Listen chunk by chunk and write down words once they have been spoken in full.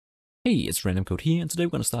Hey, it's Random Code here, and today we're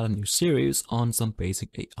going to start a new series on some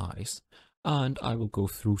basic AIs. And I will go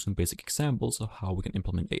through some basic examples of how we can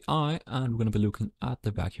implement AI, and we're going to be looking at the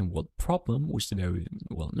vacuum world problem, which is a very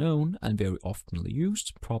well known and very often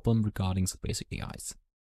used problem regarding some basic AIs.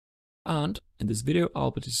 And in this video, I'll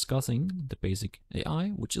be discussing the basic AI,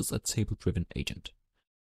 which is a table-driven agent.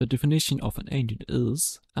 The definition of an agent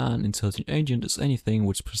is, an intelligent agent is anything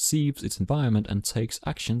which perceives its environment and takes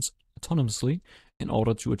actions autonomously in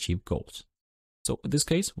order to achieve goals. So in this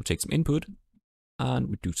case, we take some input and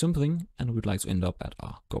we do something and we'd like to end up at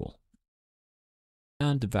our goal.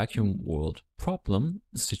 And the vacuum world problem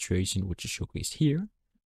is a situation which is showcased here.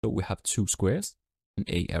 So we have two squares, an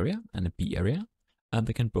A area and a B area, and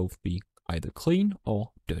they can both be either clean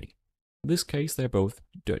or dirty. In this case, they're both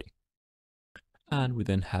dirty. And we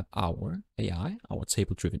then have our AI, our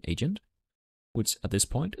table-driven agent, which at this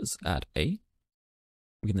point is at A.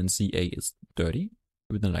 We can then see A is dirty.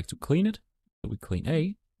 We would then like to clean it. So we clean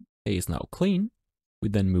A. A is now clean. We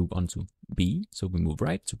then move on to B. So we move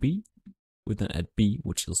right to B. We then add B,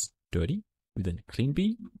 which is dirty. We then clean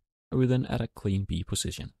B. And we then add a clean B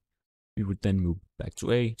position. We would then move back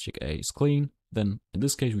to A, check A is clean. Then in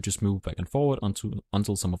this case, we just move back and forward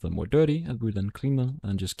until some of them were dirty, and we then clean them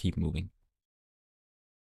and just keep moving.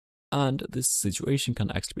 And this situation can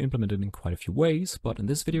actually be implemented in quite a few ways, but in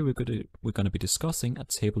this video we're going to be discussing a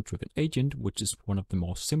table-driven agent, which is one of the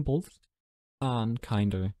more simple and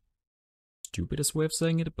kind of stupidest way of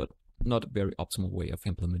saying it, but not a very optimal way of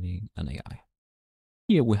implementing an AI.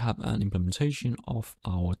 Here we have an implementation of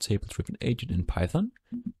our table-driven agent in Python,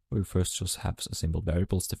 where we first just have a simple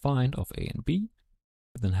variables defined of A and B.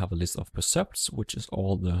 We then have a list of percepts, which is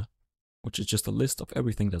just a list of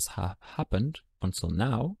everything that's happened until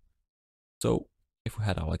now. So if we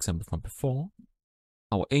had our example from before,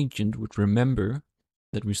 our agent would remember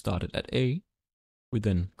that we started at A, we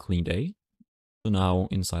then cleaned A. So now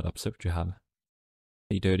inside our percept you have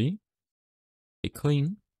A dirty, A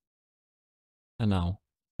clean, and now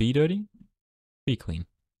B dirty, B clean.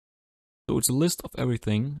 So it's a list of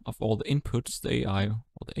everything, of all the inputs the AI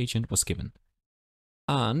or the agent was given.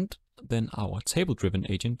 And then our table-driven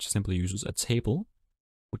agent simply uses a table,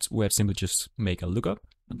 where it simply just make a lookup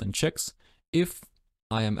and then checks if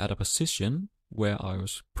I am at a position where I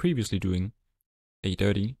was previously doing A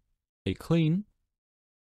dirty, A clean,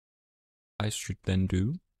 I should then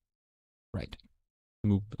do right,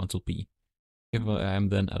 move until B. If I am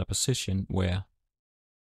then at a position where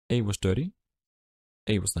A was dirty,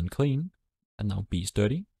 A was then clean, and now B is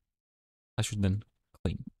dirty, I should then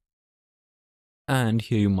clean. And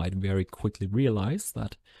here you might very quickly realize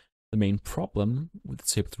that the main problem with the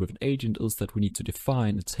table-driven agent is that we need to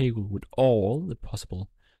define a table with all the possible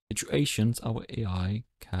situations our AI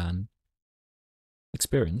can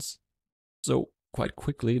experience. So quite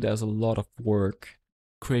quickly, there's a lot of work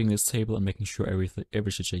creating this table and making sure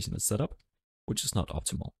every situation is set up, which is not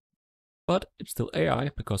optimal. But it's still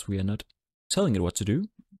AI because we are not telling it what to do.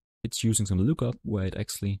 It's using some lookup where it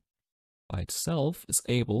actually by itself is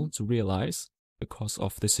able to realize, because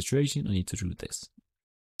of this situation, I need to do this.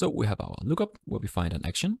 So we have our lookup where we find an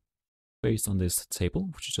action based on this table,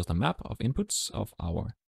 which is just a map of inputs of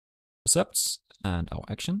our percepts and our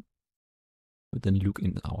action. We then look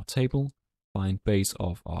in our table, find base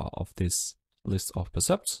of this list of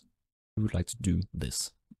percepts. We would like to do this.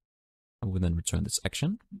 And we then return this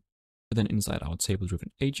action. And then inside our table-driven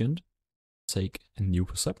agent, take a new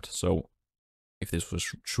percept. So if this was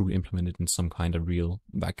truly implemented in some kind of real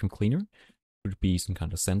vacuum cleaner, it would be some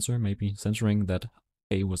kind of sensor, maybe censoring that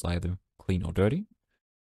A was either clean or dirty.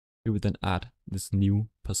 We would then add this new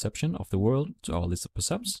perception of the world to our list of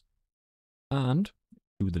percepts and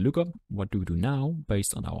do the lookup. What do we do now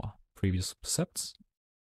based on our previous percepts?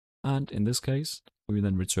 And in this case, we will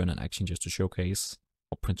then return an action just to showcase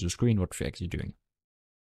or print to the screen what we're actually doing.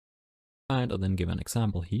 And I'll then give an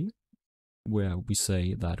example here where we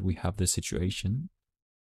say that we have this situation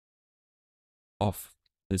of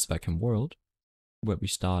this vacuum world where we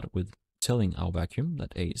start with telling our vacuum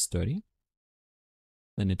that A is dirty,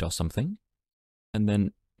 then it does something, and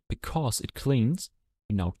then because it cleans,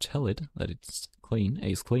 we now tell it that it's clean,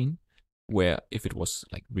 A is clean, where if it was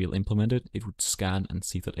like real implemented, it would scan and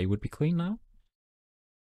see that A would be clean now.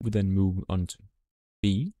 We then move on to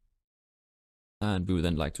B, and we would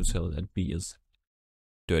then like to tell it that B is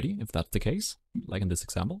dirty, if that's the case, like in this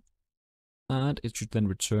example, and it should then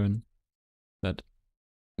return that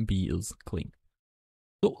B is clean.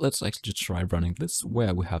 So let's actually just try running this,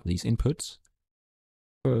 where we have these inputs.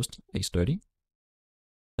 First, A is dirty,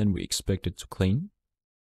 then we expect it to clean,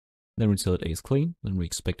 then we tell it A is clean, then we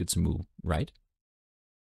expect it to move right,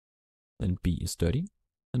 then B is dirty,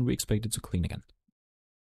 and we expect it to clean again.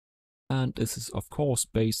 And this is of course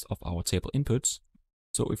based off our table inputs.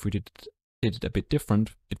 So if we did it a bit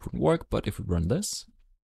different, it wouldn't work. But if we run this,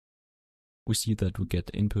 we see that we get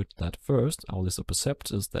the input that first our list of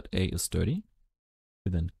percepts is that A is dirty.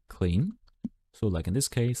 We then clean. So like in this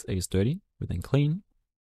case, A is dirty, we then clean.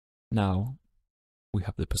 Now we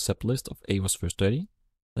have the percept list of A was first dirty,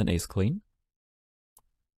 then A is clean.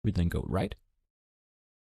 We then go right.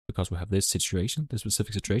 Because we have this situation, this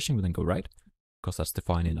specific situation, we then go right, because that's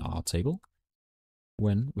defined in our table.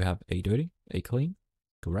 When we have A dirty, A clean,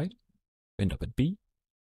 go right, end up at B.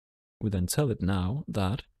 We then tell it now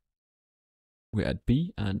that we're at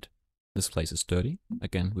B and this place is dirty.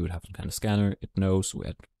 Again, we would have some kind of scanner. It knows we're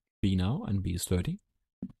at B now and B is dirty.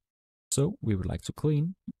 So we would like to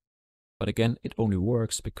clean. But again, it only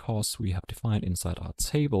works because we have defined inside our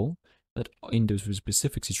table that in this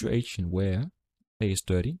specific situation where A is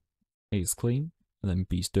dirty, A is clean, and then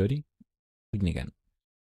B is dirty, clean again.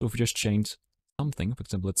 So if we just change something, for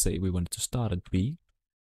example, let's say we wanted to start at B,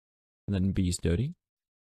 and then B is dirty,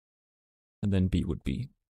 and then B would be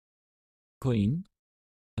clean,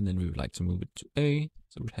 and then we would like to move it to A,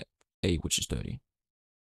 so we'd have A which is dirty.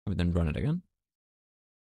 And we then run it again.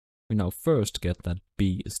 We now first get that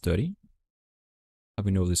B is dirty, and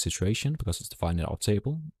we know the situation because it's defined in our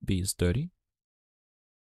table. B is dirty.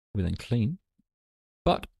 We then clean.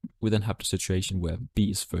 But we then have the situation where B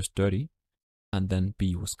is first dirty, and then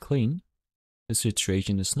B was clean. The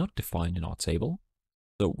situation is not defined in our table,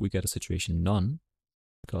 so we get a situation none,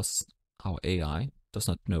 because our AI does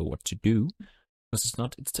not know what to do, because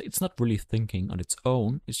it's not really thinking on its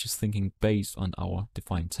own, it's just thinking based on our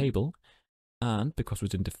defined table, and because we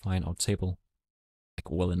didn't define our table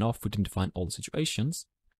well enough, we didn't define all the situations,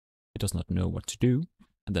 it does not know what to do.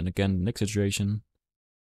 And then again, the next situation,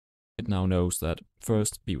 it now knows that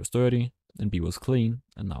first B was dirty, then B was clean,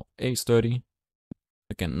 and now A is dirty.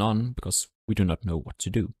 Again, none, because we do not know what to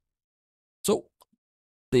do. So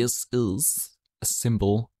this is a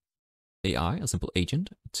simple AI, a simple agent,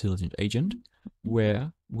 intelligent agent,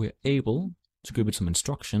 where we're able to give it some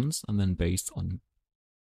instructions, and then based on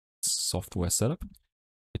software setup,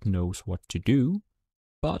 it knows what to do.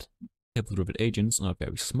 But table-driven agents are not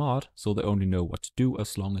very smart, so they only know what to do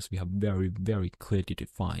as long as we have very, very clearly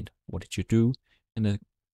defined what it should do in a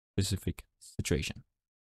specific situation.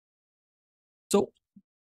 So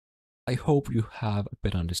I hope you have a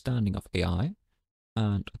better understanding of AI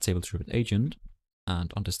and a table-driven agent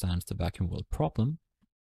and understands the vacuum world problem.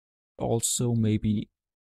 Also maybe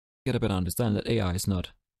get a better understanding that AI is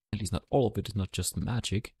not, at least not all of it, is not just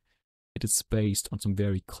magic. It is based on some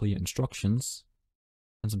very clear instructions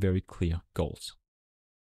and some very clear goals.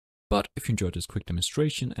 But if you enjoyed this quick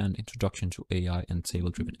demonstration and introduction to AI and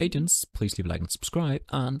table-driven agents, please leave a like and subscribe,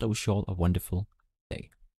 and I wish you all a wonderful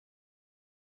day.